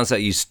 It sounds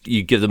like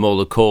you give them all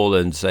a call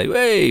and say,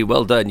 "Hey,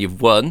 well done,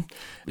 you've won,"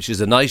 which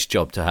is a nice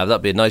job to have.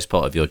 That'd be a nice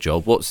part of your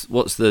job. What's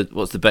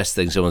the best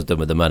thing someone's done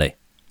with the money?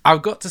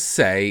 I've got to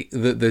say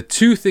that the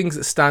two things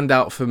that stand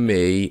out for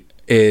me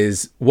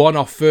is one,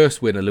 our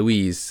first winner,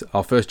 Louise,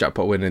 our first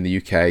jackpot winner in the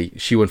UK.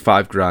 She won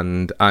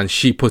 $5,000 and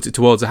she put it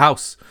towards a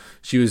house.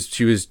 She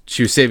was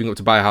saving up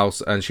to buy a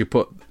house, and she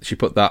put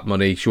that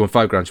money. She won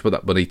 $5,000. She put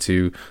that money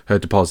to her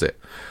deposit,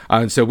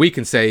 and so we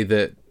can say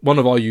that one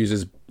of our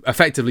users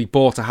effectively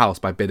bought a house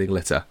by bidding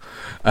litter.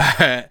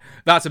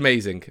 That's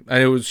amazing,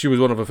 and she was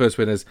one of our first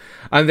winners.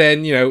 And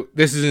then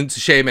this isn't to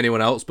shame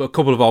anyone else, but a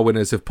couple of our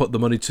winners have put the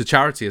money to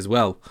charity as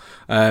well.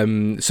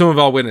 Some of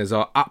our winners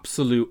are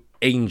absolute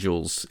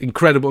angels,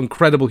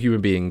 incredible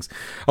human beings.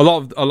 A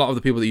lot of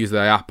the people that use the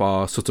app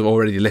are sort of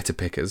already litter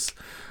pickers,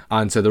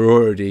 and so they're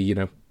already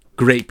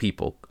great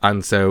people,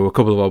 and so a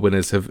couple of our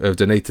winners have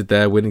donated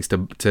their winnings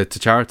to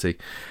charity,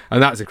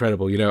 and that's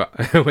incredible.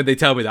 When they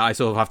tell me that, I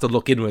sort of have to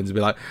look inwards and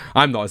be like,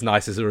 I'm not as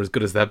nice as or as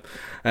good as them.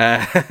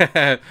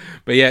 But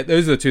yeah,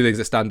 those are the two things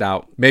that stand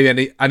out.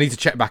 Maybe I need to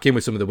check back in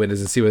with some of the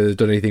winners and see whether they've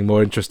done anything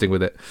more interesting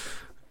with it.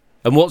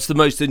 And what's the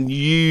most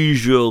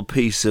unusual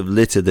piece of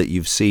litter that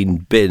you've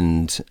seen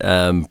binned,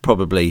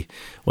 probably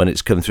when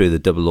it's come through the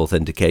double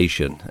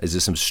authentication? Is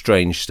there some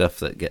strange stuff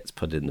that gets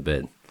put in the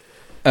bin?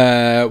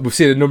 We've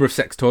seen a number of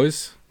sex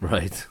toys.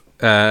 Right.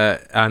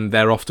 And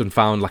they're often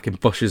found like in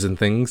bushes and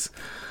things.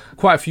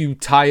 Quite a few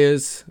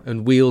tyres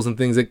and wheels and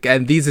things.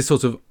 Again, these are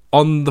sort of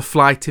on the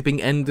fly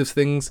tipping end of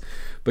things,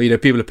 but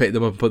people have picked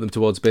them up and put them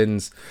towards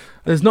bins.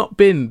 There's not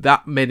been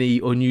that many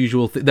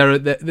unusual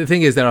the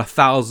thing is, there are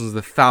thousands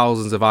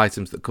of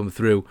items that come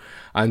through,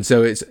 and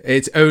so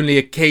it's only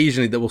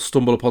occasionally that we'll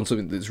stumble upon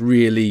something that's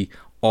really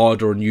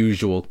odd or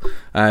unusual.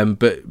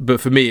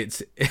 But for me,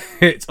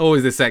 it's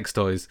always the sex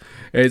toys.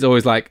 It's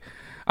always like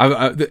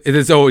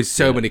there's always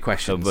so many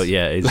questions. But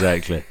yeah,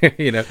 exactly.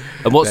 And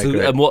what's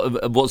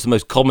the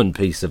most common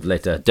piece of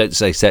litter? Don't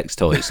say sex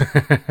toys.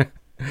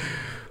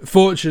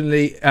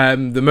 Fortunately,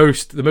 the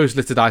most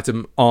littered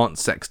item aren't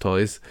sex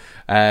toys.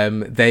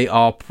 They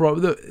are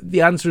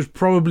the answer is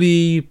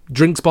probably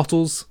drinks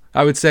bottles.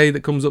 I would say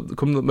that comes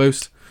up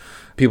most.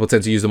 People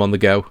tend to use them on the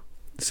go,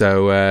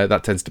 so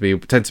that tends to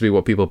be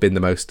what people bin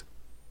the most.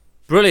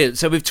 Brilliant.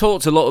 So we've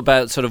talked a lot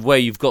about sort of where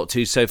you've got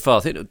to so far.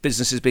 I think the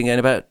business has been going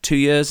about 2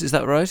 years. Is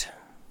that right?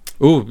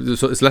 Oh,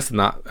 it's less than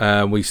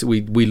that.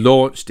 We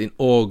launched in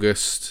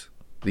August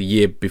the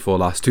year before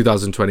last,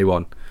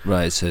 2021.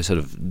 Right, so sort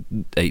of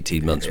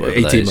 18 months.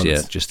 18 months.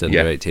 Yeah, just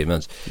under 18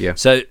 months. Yeah.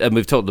 So, and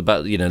we've talked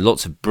about,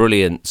 lots of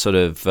brilliant sort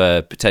of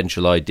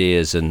potential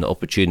ideas and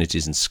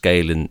opportunities and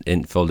scale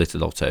in for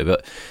LitterLotto.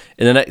 But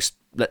in the next,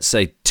 let's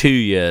say, 2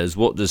 years,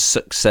 what does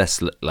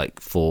success look like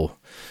for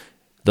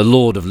the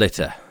Lord of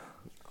Litter?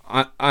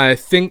 I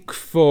think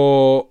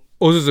for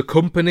us as a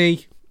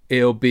company,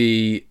 it'll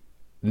be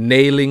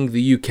nailing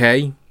the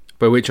UK,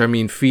 by which I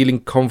mean feeling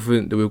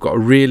confident that we've got a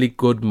really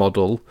good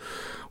model.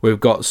 We've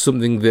got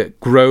something that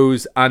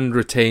grows and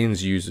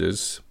retains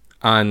users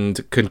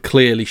and can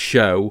clearly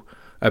show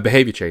a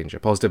behaviour change, a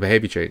positive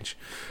behaviour change.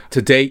 To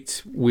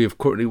date, we've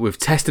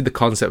tested the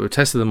concept, we've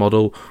tested the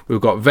model, we've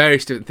got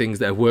various different things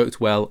that have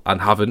worked well and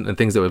haven't, and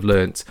things that we've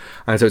learnt.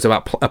 And so it's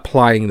about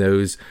applying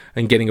those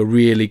and getting a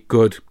really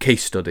good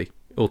case study,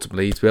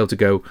 ultimately, to be able to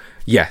go,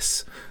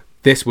 yes,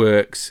 this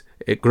works,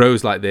 it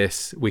grows like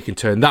this, we can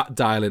turn that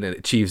dial in and it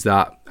achieves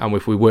that, and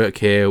if we work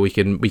here, we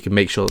can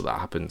make sure that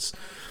happens.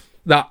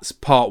 That's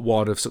part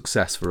one of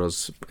success for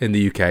us in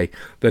the UK.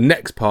 The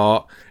next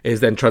part is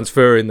then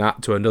transferring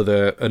that to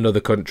another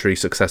country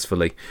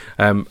successfully.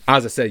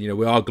 As I said,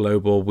 we are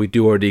global. We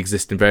do already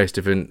exist in various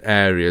different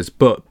areas,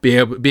 but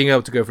being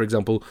able to go, for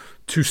example,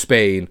 to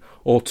Spain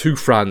or to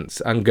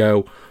France and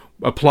go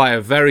apply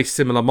a very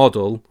similar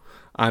model,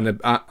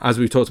 and as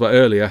we talked about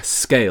earlier,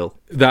 scale.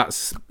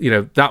 That's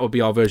that would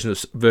be our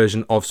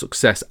version of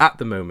success at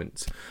the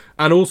moment,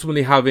 and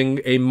ultimately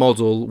having a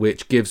model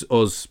which gives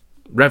us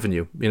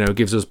revenue,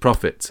 gives us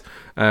profit.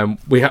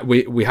 We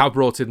have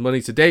brought in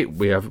money to date.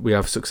 We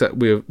have success.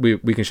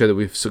 We can show that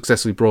we've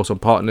successfully brought on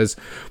partners.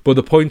 But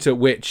the point at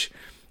which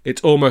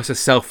it's almost a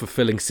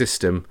self-fulfilling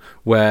system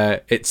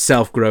where it's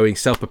self-growing,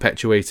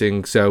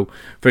 self-perpetuating. So,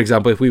 for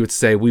example, if we were to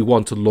say we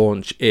want to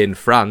launch in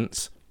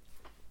France,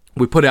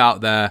 we put it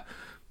out there.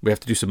 We have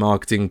to do some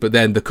marketing, but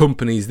then the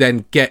companies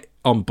then get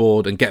on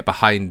board and get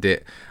behind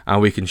it,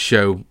 and we can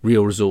show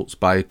real results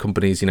by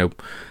companies,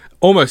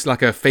 almost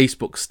like a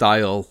Facebook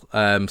style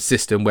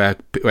system where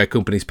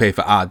companies pay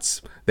for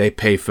ads, they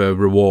pay for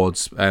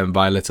rewards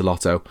via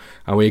LitterLotto,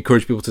 and we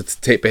encourage people to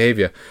take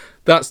behaviour.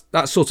 That's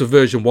sort of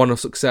version one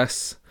of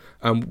success.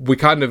 We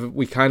kind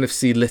of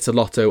see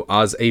LitterLotto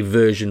as a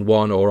version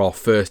 1 or our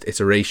first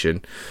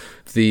iteration.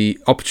 The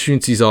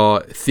opportunities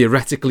are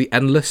theoretically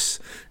endless.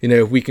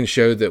 If we can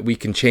show that we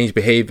can change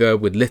behaviour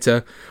with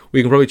litter,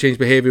 we can probably change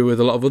behaviour with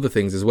a lot of other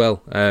things as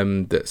well.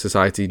 That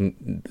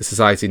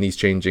society needs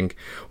changing.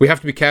 We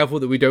have to be careful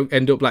that we don't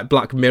end up like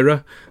Black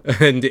Mirror,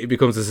 and it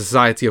becomes a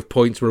society of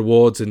points,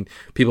 rewards, and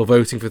people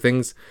voting for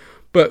things.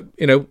 But,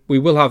 we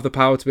will have the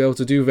power to be able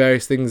to do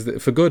various things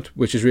for good,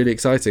 which is really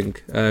exciting.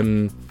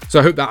 So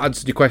I hope that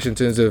answers your question in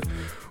terms of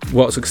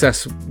what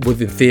success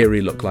would in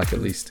theory look like,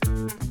 at least.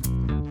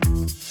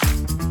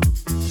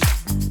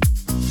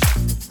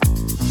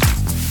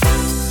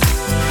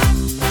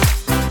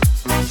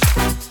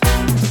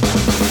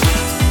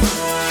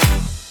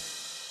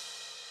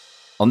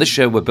 On this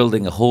show, we're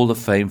building a Hall of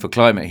Fame for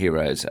climate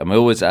heroes, and we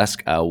always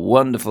ask our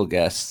wonderful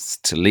guests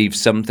to leave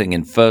something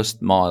in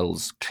First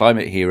Mile's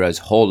Climate Heroes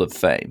Hall of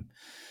Fame.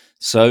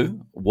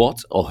 So,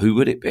 what or who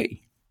would it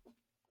be?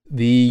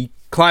 The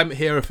climate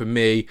hero for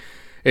me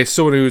is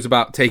someone who is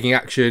about taking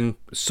action,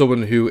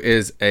 someone who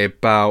is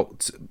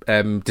about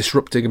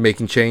disrupting and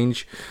making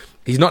change.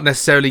 He's not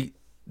necessarily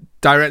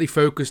directly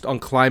focused on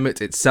climate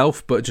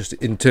itself, but just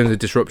in terms of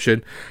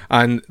disruption,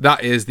 and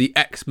that is the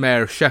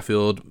ex-mayor of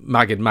Sheffield,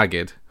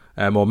 Magid.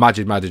 Or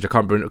Majid, I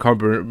can't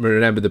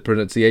remember the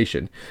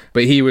pronunciation,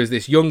 but he was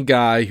this young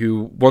guy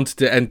who wanted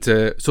to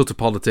enter sort of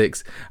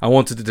politics and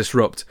wanted to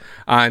disrupt.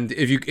 And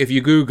if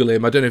you Google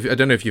him, I don't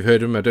know if you've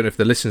heard of him, I don't know if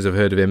the listeners have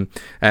heard of him,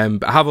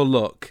 but have a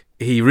look.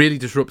 He really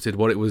disrupted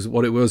what it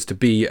was to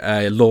be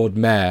a Lord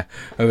Mayor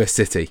of a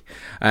city,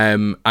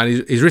 and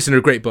he's written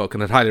a great book,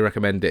 and I'd highly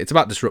recommend it. It's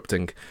about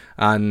disrupting,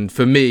 and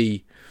for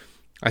me,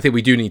 I think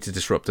we do need to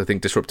disrupt. I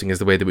think disrupting is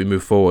the way that we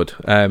move forward.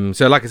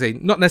 So like I say,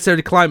 not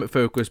necessarily climate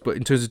focused, but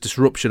in terms of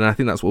disruption, and I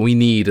think that's what we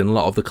need in a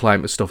lot of the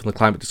climate stuff and the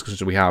climate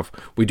discussions we have.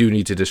 We do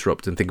need to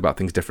disrupt and think about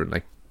things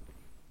differently.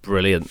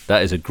 Brilliant.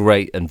 That is a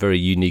great and very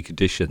unique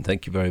addition.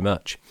 Thank you very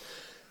much.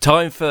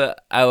 Time for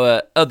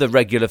our other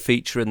regular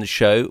feature in the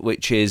show,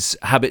 which is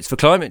Habits for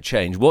Climate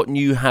Change. What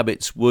new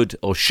habits would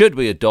or should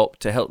we adopt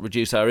to help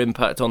reduce our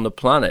impact on the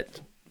planet?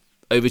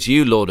 Over to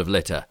you, Lord of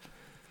Litter.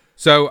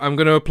 So I'm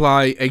going to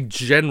apply a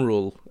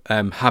general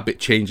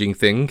habit-changing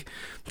thing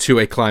to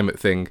a climate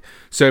thing.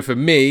 So for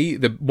me,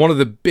 one of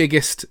the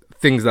biggest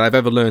things that I've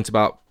ever learned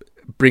about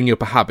bringing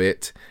up a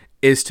habit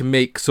is to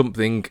make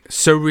something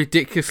so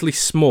ridiculously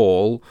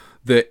small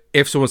that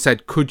if someone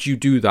said, "Could you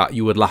do that?"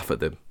 you would laugh at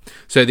them.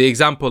 So the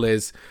example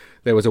is,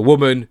 there was a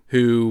woman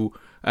who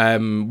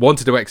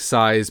wanted to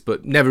exercise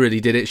but never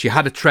really did it. She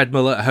had a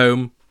treadmill at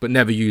home but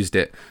never used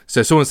it.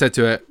 So someone said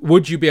to her,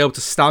 "Would you be able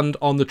to stand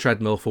on the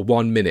treadmill for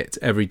 1 minute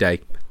every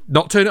day?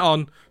 Not turn it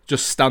on,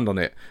 just stand on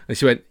it." And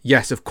she went,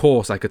 "Yes, of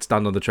course I could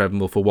stand on the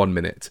treadmill for 1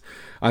 minute."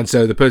 And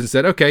so the person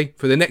said, "Okay,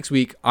 for the next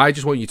week, I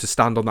just want you to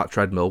stand on that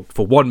treadmill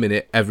for 1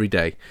 minute every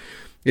day."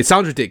 It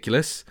sounds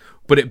ridiculous,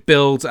 but it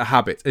builds a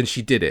habit, and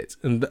she did it.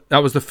 And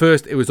that was the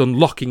first, it was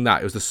unlocking that.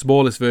 It was the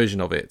smallest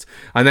version of it.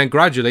 And then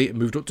gradually it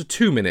moved up to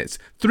 2 minutes,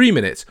 3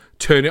 minutes,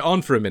 turn it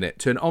on for a minute,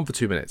 turn it on for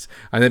 2 minutes,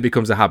 and then it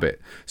becomes a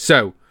habit.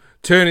 So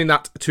turning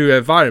that to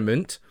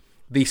environment,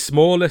 the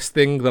smallest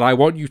thing that I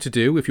want you to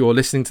do, if you're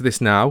listening to this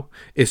now,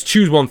 is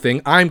choose one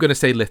thing. I'm going to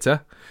say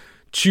litter.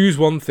 Choose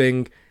one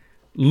thing.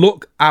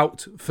 Look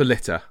out for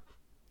litter.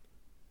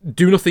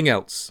 Do nothing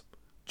else.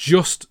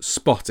 Just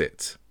spot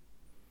it.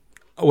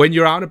 When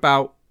you're out and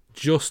about,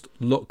 just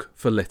look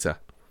for litter.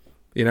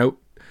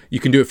 You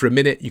can do it for a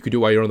minute. You can do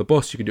it while you're on the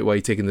bus. You can do it while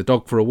you're taking the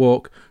dog for a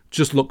walk.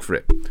 Just look for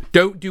it.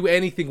 Don't do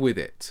anything with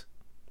it.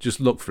 Just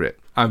look for it.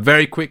 And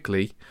very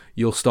quickly,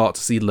 you'll start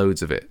to see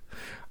loads of it.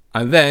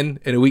 And then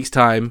in a week's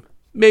time,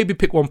 maybe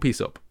pick one piece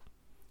up.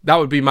 That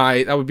would be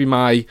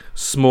my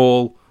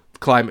small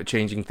climate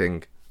changing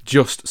thing.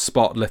 Just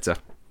spot litter.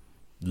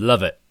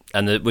 Love it.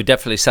 And we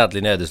definitely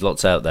sadly know there's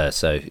lots out there,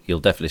 so you'll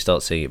definitely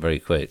start seeing it very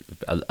quick.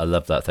 I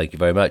love that. Thank you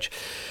very much.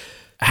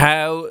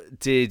 How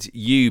did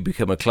you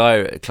become a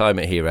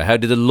climate hero? How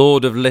did the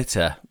Lord of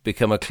Litter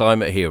become a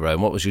climate hero?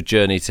 And what was your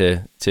journey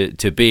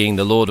to being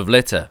the Lord of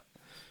Litter?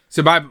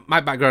 So my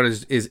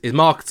background is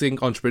marketing,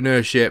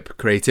 entrepreneurship,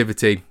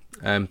 creativity,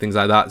 things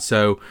like that.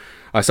 So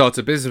I started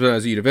a business when I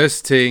was at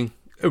university.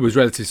 It was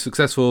relatively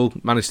successful,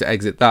 managed to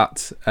exit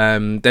that,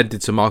 then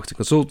did some marketing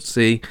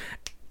consultancy,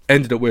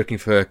 ended up working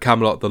for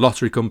Camelot, the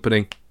lottery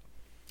company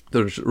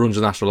that runs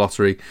the National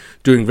Lottery,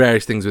 doing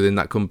various things within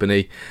that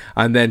company,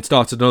 and then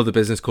started another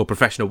business called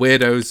Professional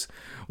Weirdos,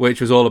 which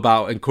was all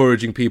about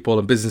encouraging people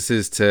and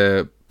businesses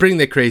to bring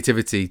their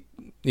creativity,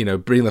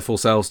 bring their full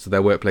selves to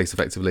their workplace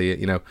effectively,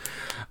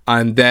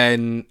 And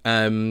then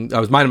I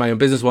was minding my own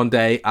business one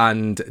day,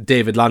 and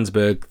David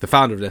Landsberg, the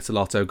founder of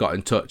LitterLotto, got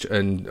in touch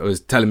and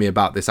was telling me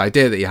about this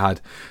idea that he had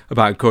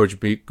about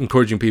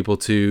encouraging people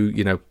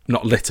to,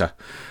 not litter.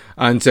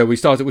 And so we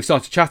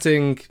started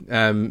chatting.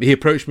 He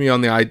approached me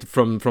on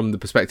from the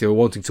perspective of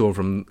wanting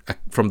someone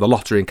from the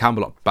lottery and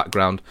Camelot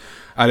background.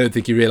 I don't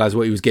think he realised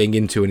what he was getting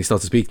into when he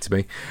started speaking to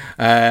me.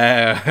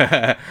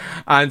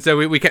 And so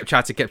we kept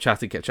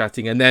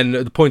chatting. And then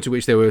at the point at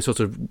which they were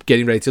sort of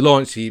getting ready to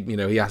launch, he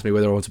asked me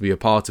whether I wanted to be a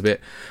part of it.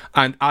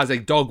 And as a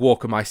dog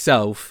walker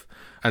myself,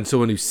 and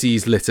someone who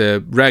sees litter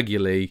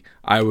regularly,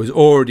 I was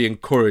already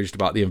encouraged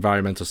about the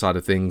environmental side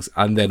of things,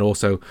 and then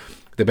also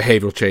the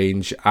behavioural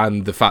change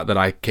and the fact that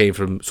I came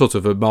from sort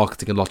of a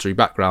marketing and lottery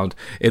background.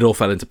 It all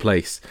fell into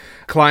place.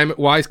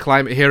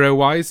 Climate hero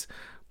wise,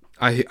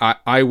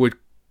 I would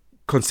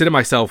consider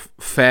myself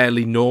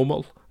fairly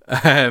normal,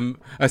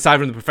 aside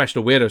from the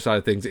professional weirdo side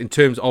of things, in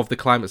terms of the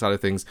climate side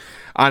of things.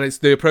 And it's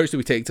the approach that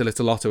we take to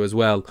LitterLotto as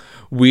well.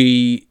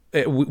 We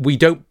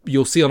don't,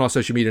 you'll see on our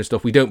social media and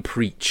stuff, we don't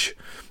preach,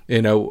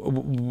 and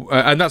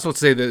that's not to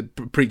say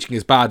that preaching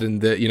is bad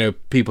and that,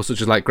 people such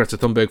as like Greta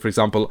Thunberg, for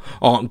example,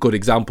 aren't good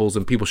examples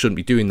and people shouldn't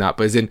be doing that.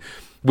 But as in,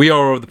 we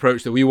are of the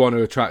approach that we want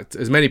to attract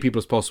as many people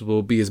as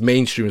possible, be as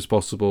mainstream as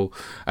possible,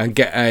 and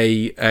get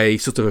a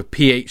sort of a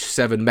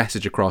PH7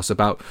 message across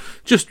about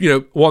just,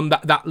 one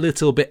that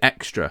little bit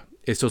extra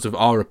is sort of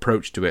our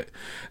approach to it.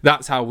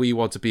 That's how we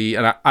want to be.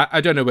 And I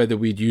don't know whether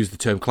we'd use the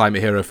term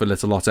climate hero for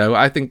LitterLotto.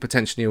 I think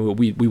potentially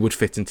we would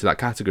fit into that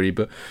category,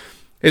 but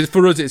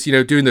for us, it's,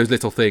 doing those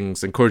little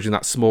things, encouraging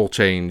that small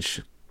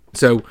change.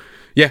 So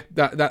yeah,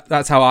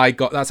 that's how I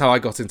got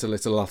into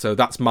LitterLotto.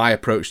 That's my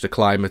approach to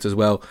climate as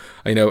well.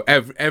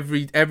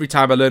 Every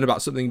time I learn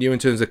about something new in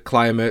terms of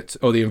climate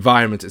or the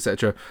environment,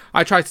 etc.,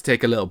 I try to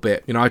take a little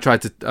bit. I try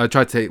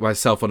to take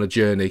myself on a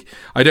journey.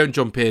 I don't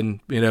jump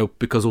in,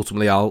 because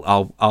ultimately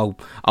I'll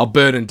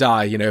burn and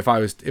die. If I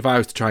was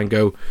to try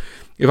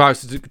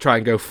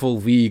and go full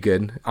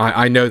vegan,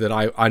 I know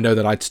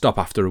that I'd stop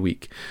after a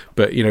week.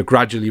 But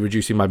gradually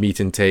reducing my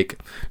meat intake,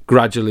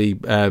 gradually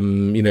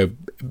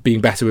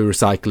being better with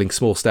recycling,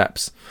 small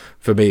steps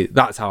for me.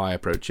 That's how I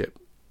approach it.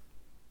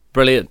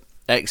 Brilliant.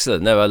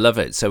 Excellent. No, I love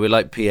it. So we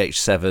like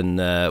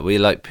PH7. We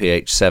like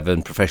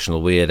PH7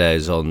 professional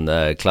weirdos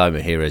on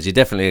Climate Heroes. You're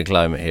definitely a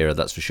climate hero,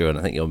 that's for sure. And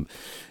I think your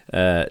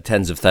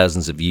tens of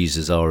thousands of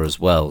users are as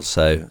well.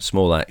 So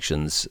small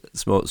actions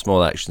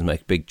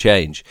make a big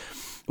change.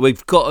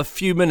 We've got a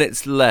few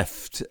minutes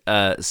left,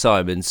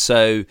 Simon.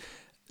 So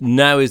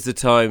now is the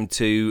time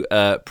to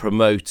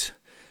promote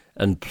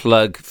and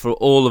plug for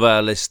all of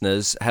our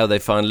listeners how they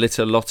find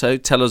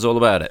LitterLotto. Tell us all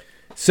about it.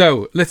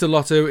 So,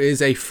 LitterLotto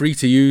is a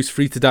free-to-use,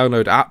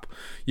 free-to-download app.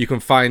 You can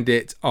find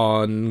it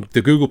on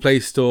the Google Play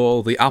Store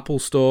or the Apple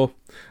Store.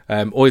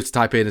 All you have to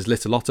type in is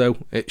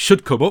LitterLotto. It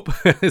should come up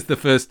as the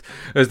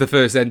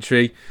first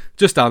entry.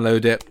 Just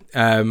download it,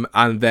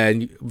 and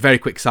then very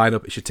quick sign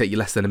up. It should take you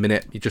less than a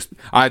minute. You just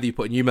either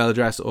put an email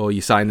address or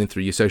you sign in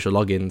through your social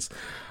logins,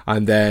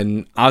 and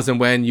then as and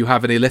when you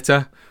have any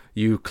litter,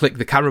 you click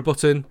the camera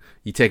button,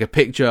 you take a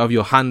picture of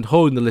your hand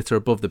holding the litter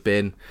above the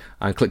bin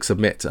and click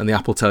submit, and the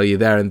app will tell you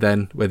there and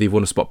then whether you've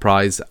won a spot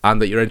prize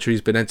and that your entry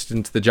has been entered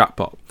into the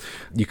jackpot.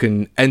 You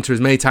can enter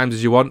as many times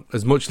as you want,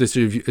 as much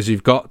litter as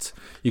you've got.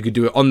 You can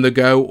do it on the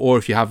go, or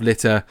if you have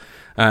litter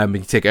and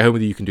you take it home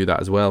with you, you can do that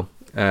as well.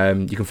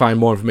 You can find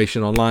more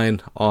information online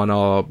on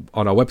our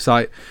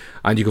website,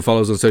 and you can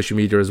follow us on social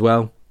media as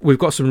well. We've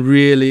got some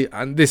really,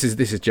 and this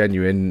is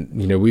genuine,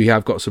 we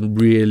have got some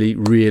really,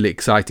 really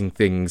exciting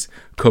things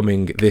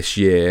coming this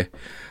year.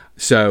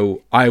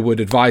 So I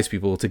would advise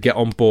people to get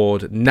on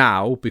board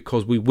now,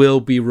 because we will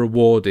be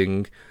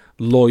rewarding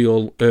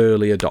loyal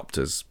early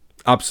adopters.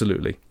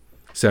 Absolutely.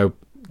 So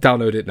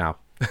download it now.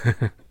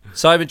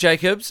 Simon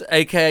Jacobs,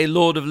 aka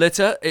Lord of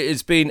Litter, it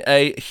has been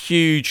a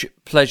huge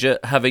pleasure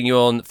having you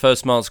on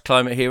First Miles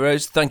Climate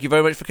Heroes. Thank you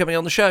very much for coming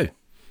on the show.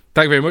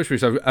 Thank you very much,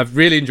 Bruce. I've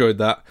really enjoyed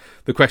that.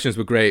 The questions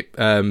were great,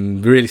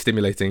 really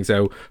stimulating.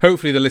 So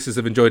hopefully the listeners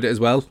have enjoyed it as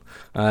well.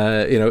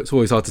 It's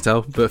always hard to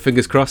tell, but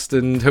fingers crossed,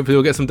 and hopefully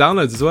we'll get some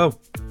downloads as well.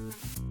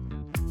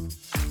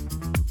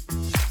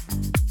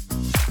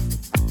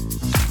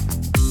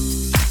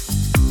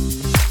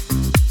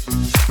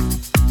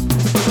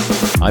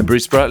 I'm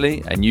Bruce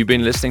Bratley, and you've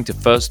been listening to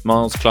First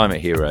Miles Climate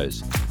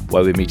Heroes,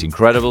 where we meet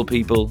incredible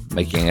people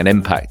making an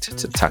impact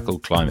to tackle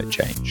climate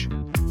change.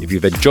 If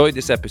you've enjoyed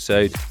this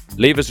episode,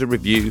 leave us a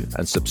review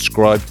and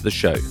subscribe to the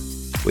show.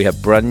 We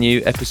have brand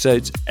new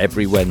episodes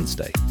every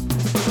Wednesday.